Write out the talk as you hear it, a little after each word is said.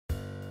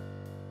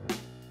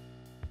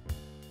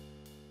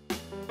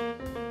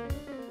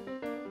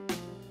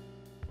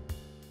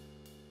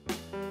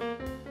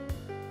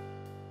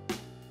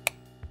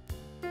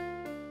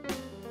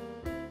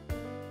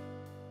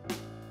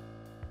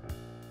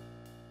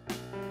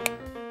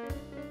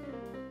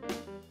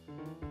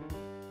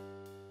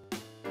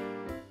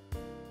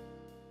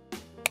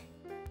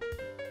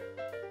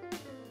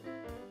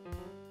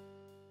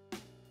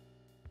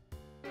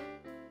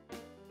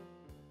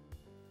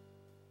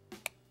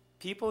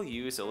People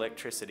use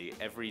electricity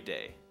every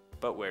day,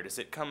 but where does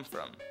it come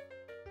from?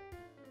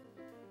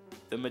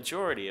 The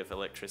majority of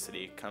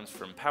electricity comes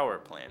from power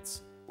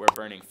plants, where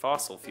burning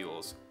fossil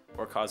fuels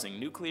or causing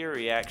nuclear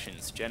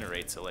reactions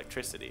generates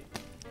electricity.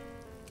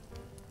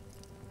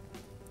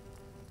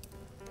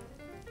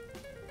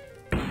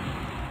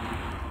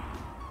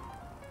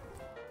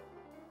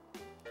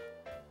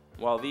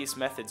 While these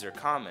methods are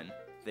common,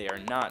 they are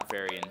not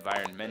very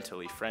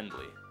environmentally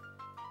friendly.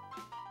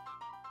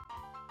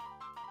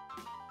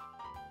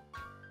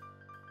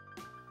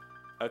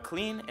 A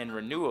clean and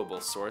renewable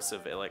source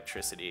of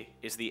electricity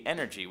is the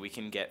energy we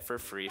can get for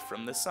free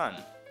from the sun.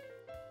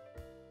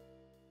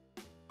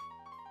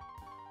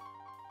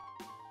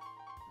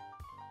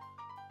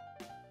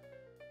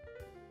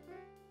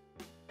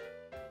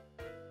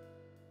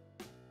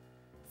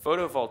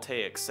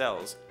 Photovoltaic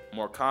cells,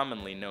 more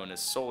commonly known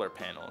as solar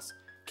panels,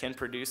 can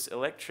produce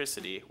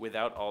electricity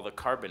without all the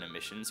carbon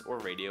emissions or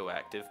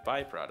radioactive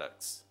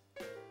byproducts.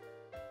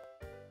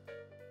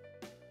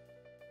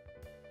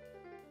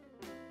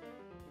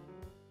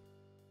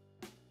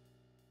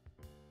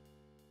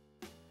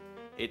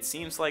 It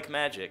seems like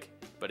magic,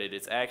 but it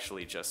is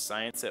actually just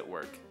science at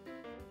work.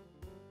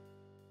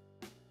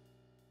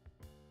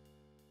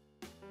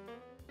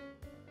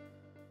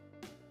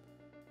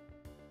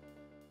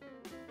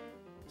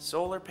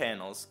 Solar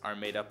panels are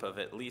made up of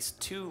at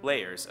least 2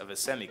 layers of a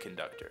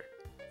semiconductor,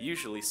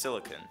 usually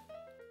silicon.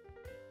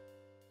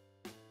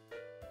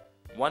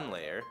 One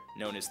layer,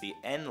 known as the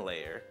N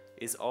layer,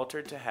 is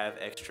altered to have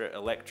extra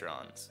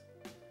electrons.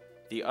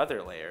 The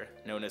other layer,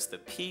 known as the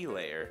P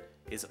layer,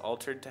 is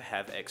altered to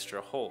have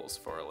extra holes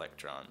for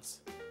electrons.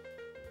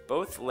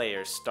 Both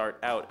layers start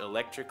out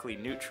electrically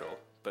neutral,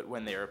 but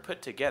when they are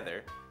put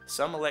together,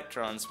 some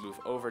electrons move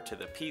over to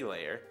the P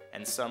layer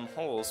and some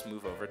holes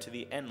move over to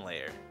the N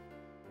layer.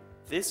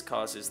 This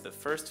causes the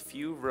first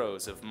few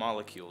rows of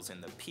molecules in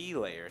the P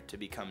layer to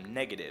become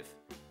negative,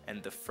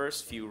 and the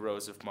first few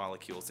rows of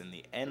molecules in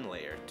the N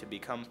layer to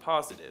become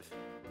positive.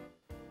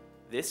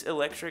 This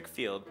electric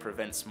field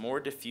prevents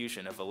more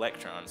diffusion of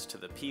electrons to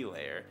the P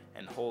layer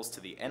and holes to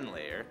the N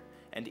layer,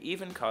 and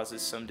even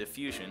causes some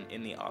diffusion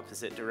in the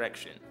opposite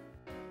direction.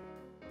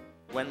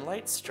 When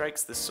light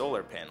strikes the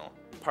solar panel,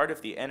 part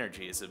of the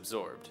energy is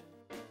absorbed.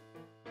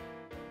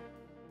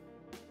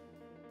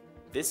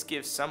 This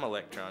gives some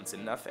electrons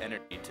enough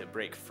energy to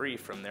break free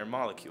from their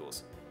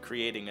molecules,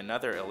 creating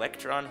another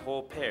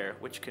electron-hole pair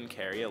which can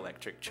carry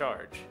electric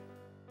charge.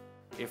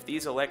 If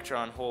these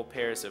electron-hole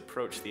pairs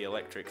approach the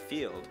electric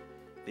field,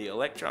 the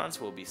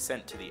electrons will be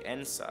sent to the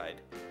N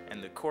side,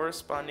 and the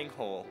corresponding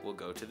hole will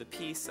go to the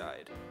P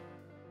side.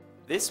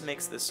 This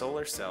makes the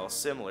solar cell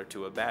similar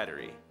to a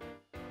battery.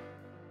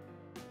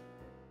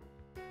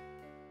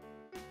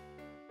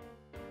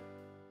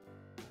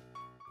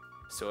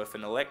 So if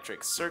an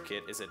electric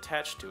circuit is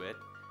attached to it,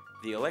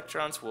 the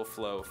electrons will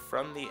flow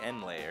from the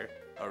N layer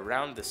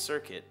around the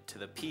circuit to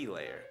the P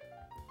layer.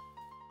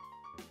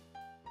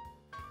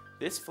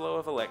 This flow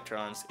of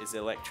electrons is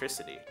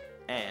electricity,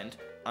 and,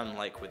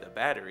 unlike with a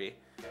battery,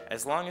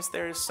 as long as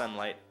there is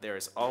sunlight, there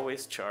is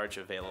always charge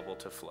available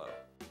to flow.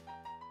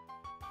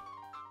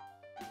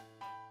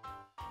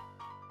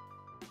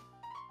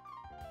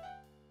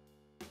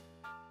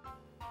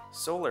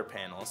 Solar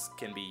panels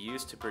can be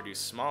used to produce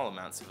small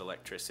amounts of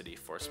electricity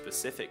for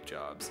specific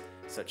jobs,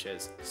 such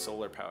as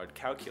solar-powered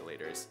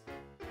calculators,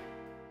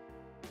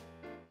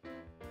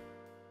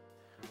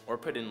 or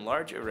put in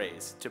large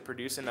arrays to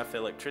produce enough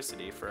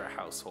electricity for a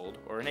household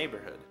or a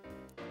neighborhood.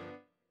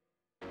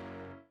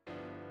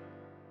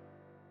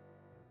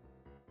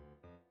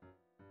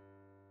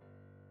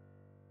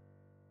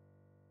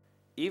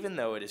 Even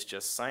though it is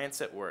just science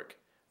at work,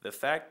 the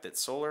fact that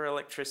solar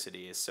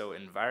electricity is so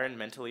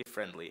environmentally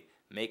friendly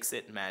makes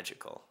it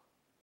magical.